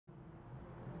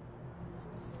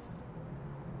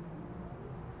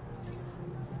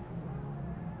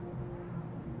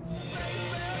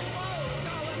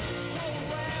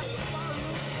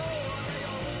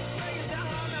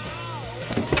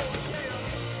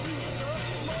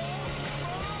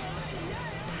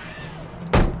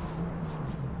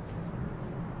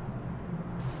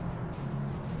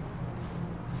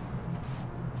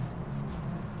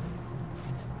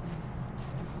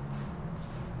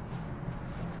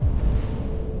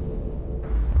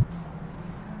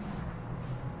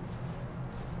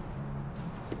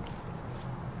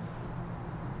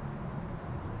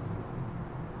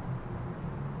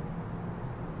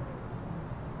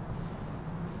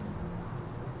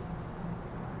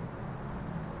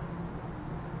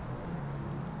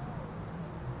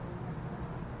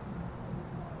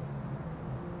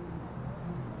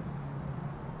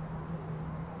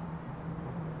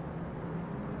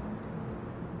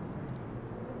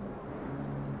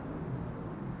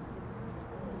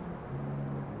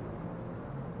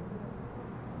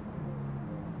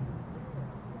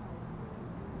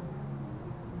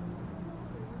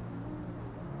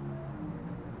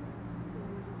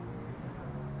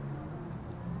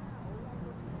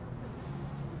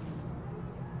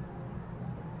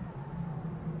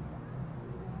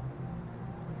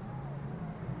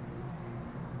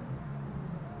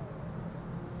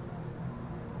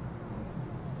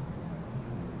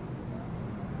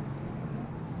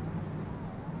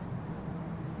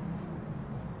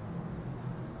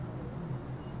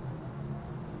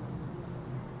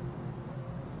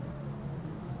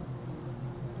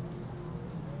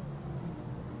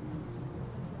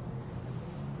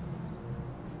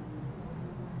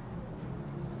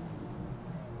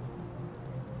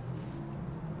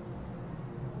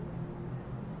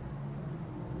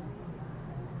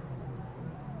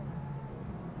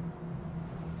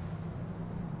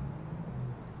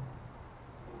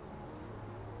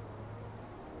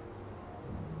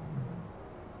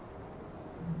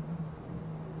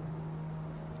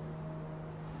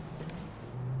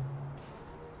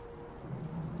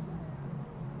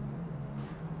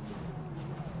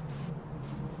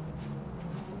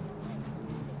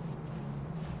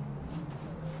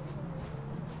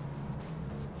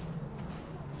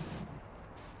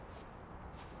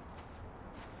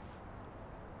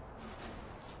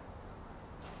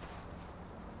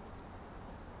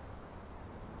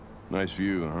Nice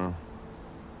view, huh?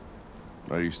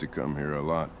 I used to come here a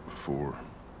lot before.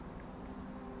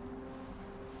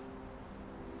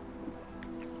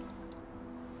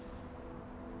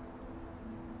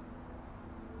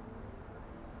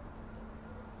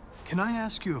 Can I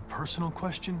ask you a personal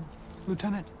question,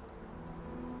 Lieutenant?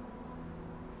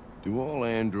 Do all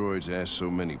androids ask so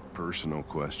many personal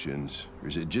questions, or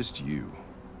is it just you?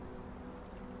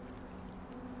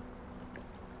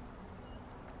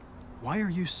 Why are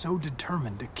you so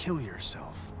determined to kill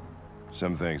yourself?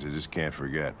 Some things I just can't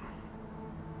forget.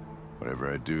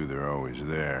 Whatever I do, they're always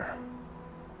there,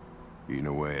 eating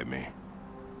away at me.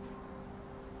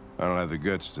 I don't have the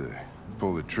guts to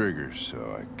pull the triggers,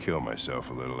 so I kill myself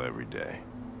a little every day.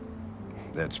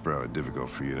 That's probably difficult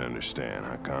for you to understand,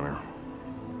 huh, Connor?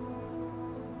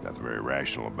 Nothing very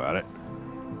rational about it.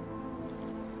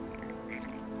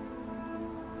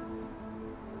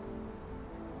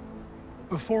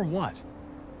 Before what?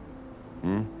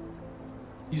 Hmm?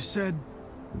 You said,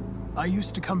 I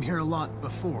used to come here a lot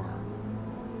before.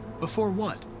 Before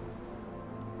what?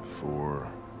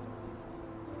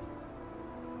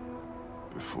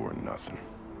 Before nothing.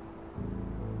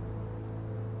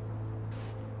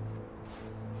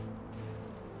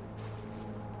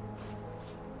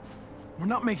 We're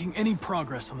not making any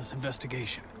progress on this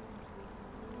investigation.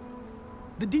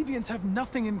 The Deviants have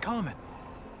nothing in common.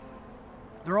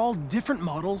 They're all different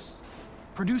models,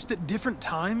 produced at different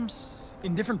times,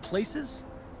 in different places.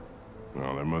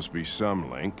 Well, there must be some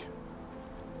link.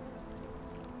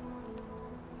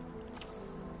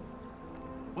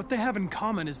 What they have in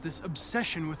common is this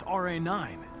obsession with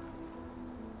RA9.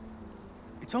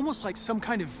 It's almost like some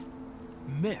kind of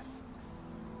myth.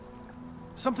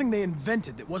 Something they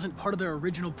invented that wasn't part of their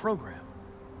original program.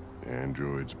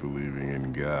 Androids believing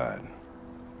in God.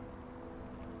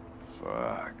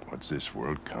 Fuck, what's this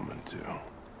world coming to?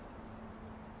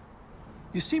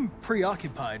 You seem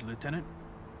preoccupied, Lieutenant.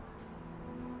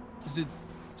 Is it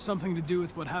something to do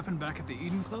with what happened back at the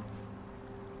Eden Club?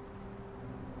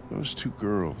 Those two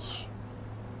girls.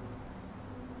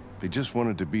 They just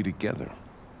wanted to be together.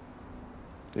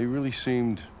 They really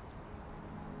seemed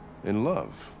in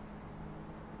love.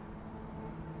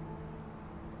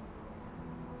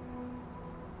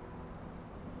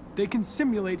 They can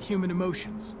simulate human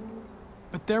emotions,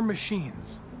 but they're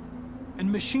machines.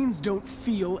 And machines don't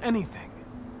feel anything.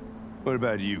 What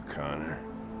about you, Connor?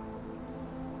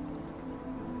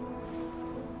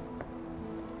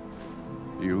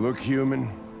 You look human,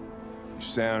 you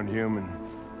sound human,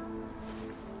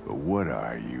 but what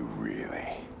are you really?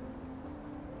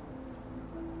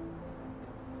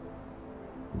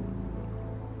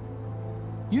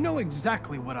 You know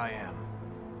exactly what I am.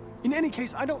 In any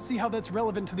case, I don't see how that's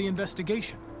relevant to the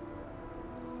investigation.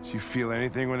 Did you feel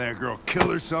anything when that girl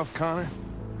killed herself, Connor?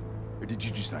 Or did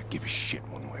you just not give a shit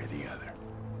one way or the other?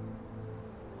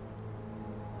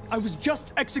 I was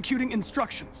just executing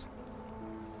instructions.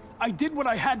 I did what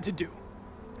I had to do.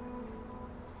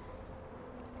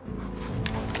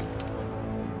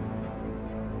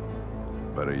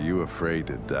 But are you afraid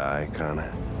to die,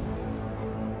 Connor?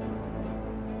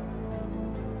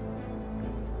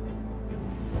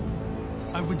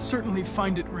 I would certainly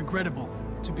find it regrettable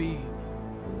to be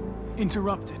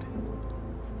interrupted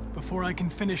before I can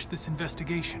finish this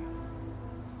investigation.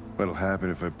 What'll happen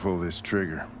if I pull this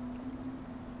trigger?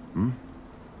 Hmm?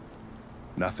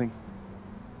 Nothing?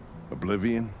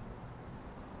 Oblivion?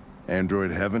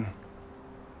 Android heaven?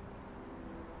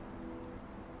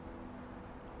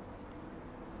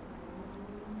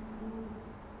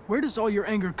 Where does all your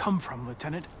anger come from,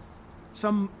 Lieutenant?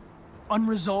 Some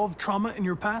unresolved trauma in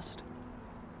your past?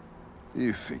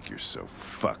 You think you're so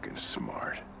fucking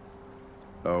smart.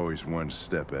 Always one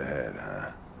step ahead,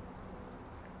 huh?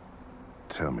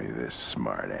 Tell me this,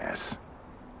 smartass.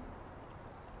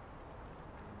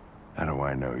 How do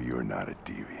I know you're not a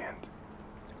deviant?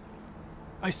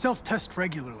 I self-test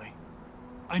regularly.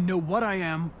 I know what I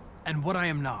am and what I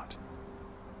am not.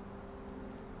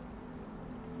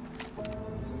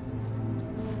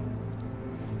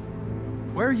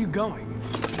 Where are you going?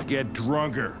 Get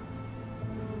drunker.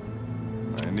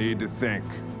 I need to think.